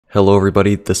Hello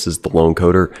everybody, this is the Lone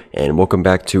Coder and welcome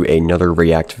back to another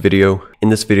React video. In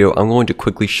this video, I'm going to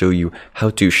quickly show you how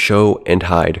to show and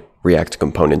hide React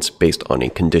components based on a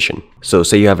condition. So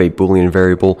say you have a Boolean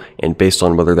variable and based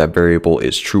on whether that variable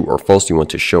is true or false, you want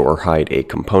to show or hide a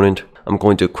component. I'm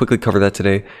going to quickly cover that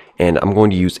today and I'm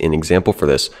going to use an example for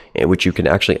this, which you can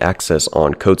actually access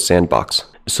on Code Sandbox.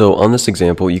 So on this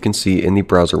example, you can see in the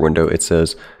browser window, it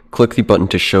says, click the button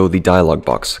to show the dialog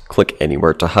box. Click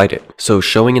anywhere to hide it. So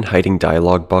showing and hiding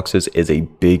dialog boxes is a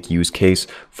big use case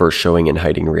for showing and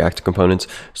hiding React components.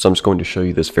 So I'm just going to show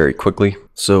you this very quickly.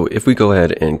 So if we go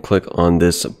ahead and click on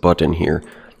this button here,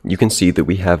 you can see that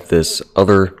we have this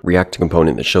other React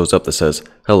component that shows up that says,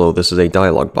 hello, this is a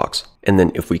dialog box. And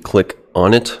then if we click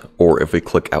on it, or if we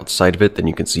click outside of it, then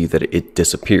you can see that it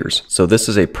disappears. So this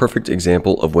is a perfect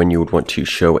example of when you would want to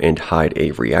show and hide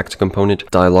a React component.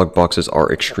 Dialog boxes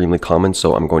are extremely common,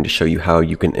 so I'm going to show you how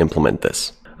you can implement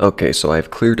this. Okay, so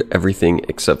I've cleared everything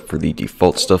except for the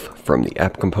default stuff from the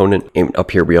app component. And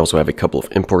up here we also have a couple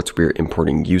of imports. We're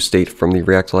importing useState from the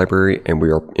React library, and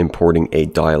we are importing a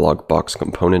dialog box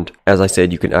component. As I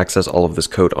said, you can access all of this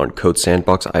code on Code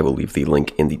Sandbox. I will leave the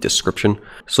link in the description.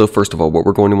 So first of all, what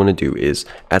we're going to want to do is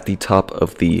at the top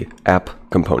of the app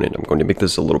component, I'm going to make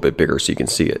this a little bit bigger so you can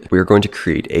see it. We are going to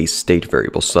create a state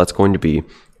variable. So that's going to be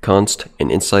const,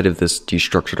 and inside of this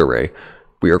destructured array,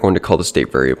 we are going to call the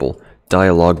state variable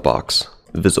dialog box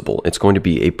visible. It's going to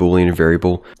be a Boolean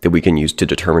variable that we can use to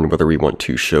determine whether we want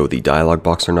to show the dialog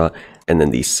box or not. And then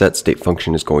the set state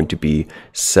function is going to be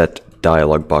set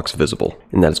dialog box visible.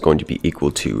 And that is going to be equal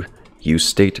to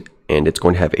useState, and it's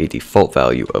going to have a default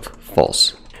value of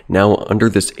false. Now under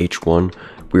this h1,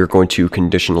 we are going to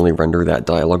conditionally render that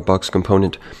dialog box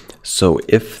component. So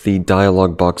if the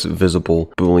dialog box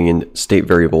visible Boolean state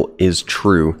variable is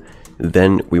true,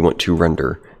 then we want to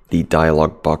render the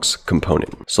dialog box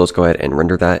component. So let's go ahead and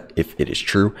render that if it is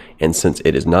true. And since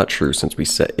it is not true, since we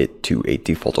set it to a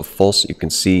default of false, you can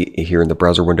see here in the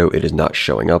browser window, it is not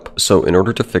showing up. So in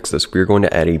order to fix this, we're going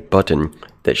to add a button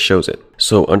that shows it.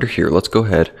 So under here, let's go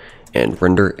ahead and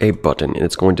render a button, and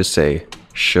it's going to say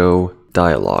show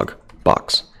dialog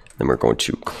box. Then we're going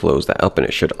to close that up and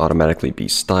it should automatically be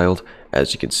styled,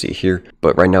 as you can see here.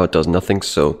 But right now it does nothing.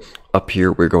 So up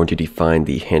here, we're going to define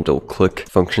the handle click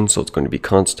function. So it's going to be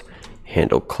const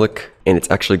handle click, and it's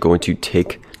actually going to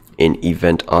take an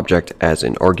event object as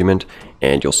an argument.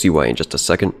 And you'll see why in just a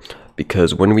second,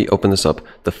 because when we open this up,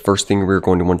 the first thing we're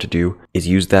going to want to do is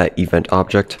use that event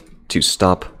object to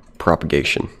stop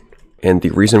propagation. And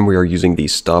the reason we are using the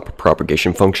stop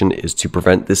propagation function is to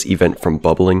prevent this event from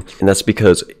bubbling. And that's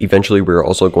because eventually we're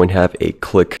also going to have a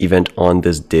click event on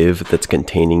this div that's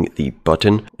containing the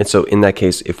button. And so in that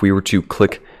case, if we were to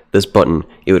click this button,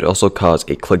 it would also cause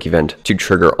a click event to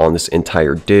trigger on this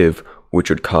entire div, which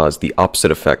would cause the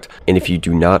opposite effect. And if you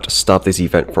do not stop this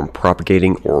event from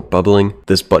propagating or bubbling,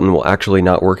 this button will actually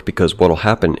not work, because what will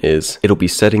happen is it'll be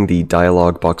setting the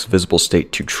dialog box visible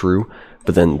state to true,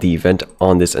 but then the event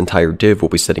on this entire div will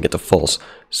be setting it to false.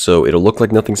 So it'll look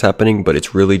like nothing's happening, but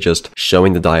it's really just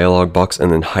showing the dialog box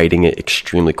and then hiding it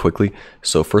extremely quickly.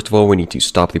 So first of all, we need to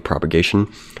stop the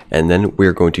propagation, and then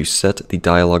we're going to set the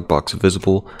dialog box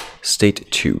visible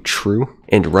state to true.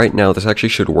 And right now, this actually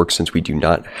should work since we do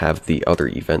not have the other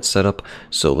event set up.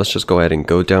 So let's just go ahead and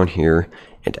go down here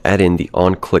and add in the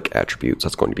onClick attribute. So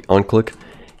that's going to be onClick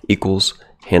equals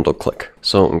handle click.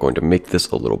 So I'm going to make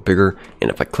this a little bigger, and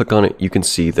if I click on it, you can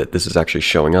see that this is actually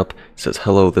showing up. It says,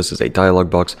 hello, this is a dialog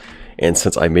box. And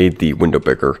since I made the window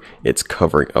bigger, it's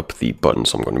covering up the button.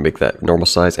 So I'm going to make that normal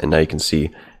size, and now you can see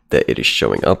that it is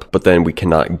showing up, but then we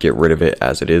cannot get rid of it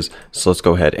as it is. So let's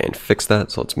go ahead and fix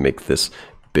that. So let's make this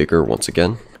bigger once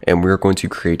again. And we're going to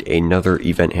create another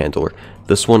event handler.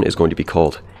 This one is going to be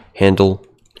called handle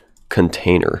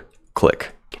container click.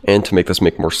 And to make this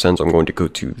make more sense, I'm going to go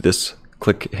to this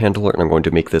click handler, and I'm going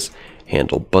to make this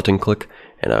handle button click,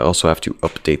 and I also have to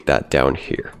update that down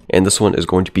here. And this one is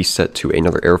going to be set to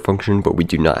another error function, but we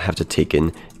do not have to take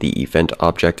in the event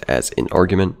object as an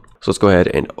argument. So let's go ahead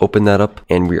and open that up,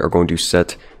 and we are going to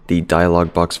set the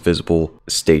dialog box visible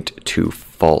state to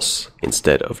false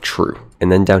instead of true.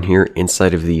 And then down here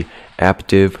inside of the app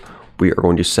div, we are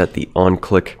going to set the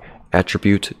onClick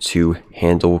attribute to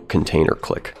handle container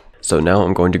click. So now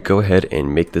I'm going to go ahead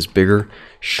and make this bigger,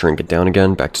 shrink it down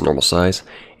again back to normal size.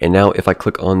 And now if I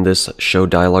click on this show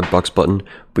dialog box button,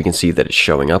 we can see that it's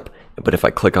showing up. But if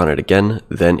I click on it again,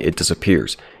 then it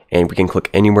disappears. And we can click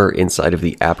anywhere inside of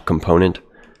the app component.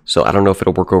 So I don't know if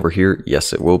it'll work over here.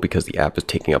 Yes, it will, because the app is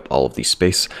taking up all of the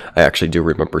space. I actually do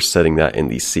remember setting that in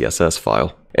the CSS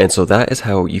file. And so that is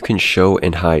how you can show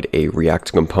and hide a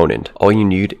React component. All you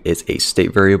need is a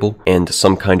state variable and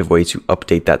some kind of way to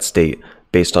update that state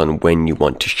based on when you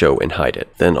want to show and hide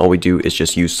it. Then all we do is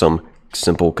just use some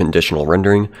simple conditional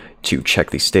rendering to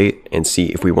check the state and see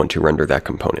if we want to render that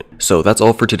component. So that's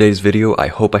all for today's video. I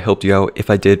hope I helped you out. If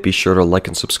I did, be sure to like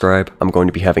and subscribe. I'm going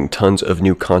to be having tons of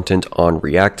new content on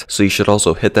React, so you should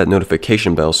also hit that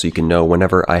notification bell so you can know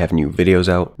whenever I have new videos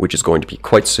out, which is going to be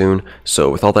quite soon. So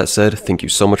with all that said, thank you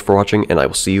so much for watching, and I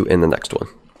will see you in the next one.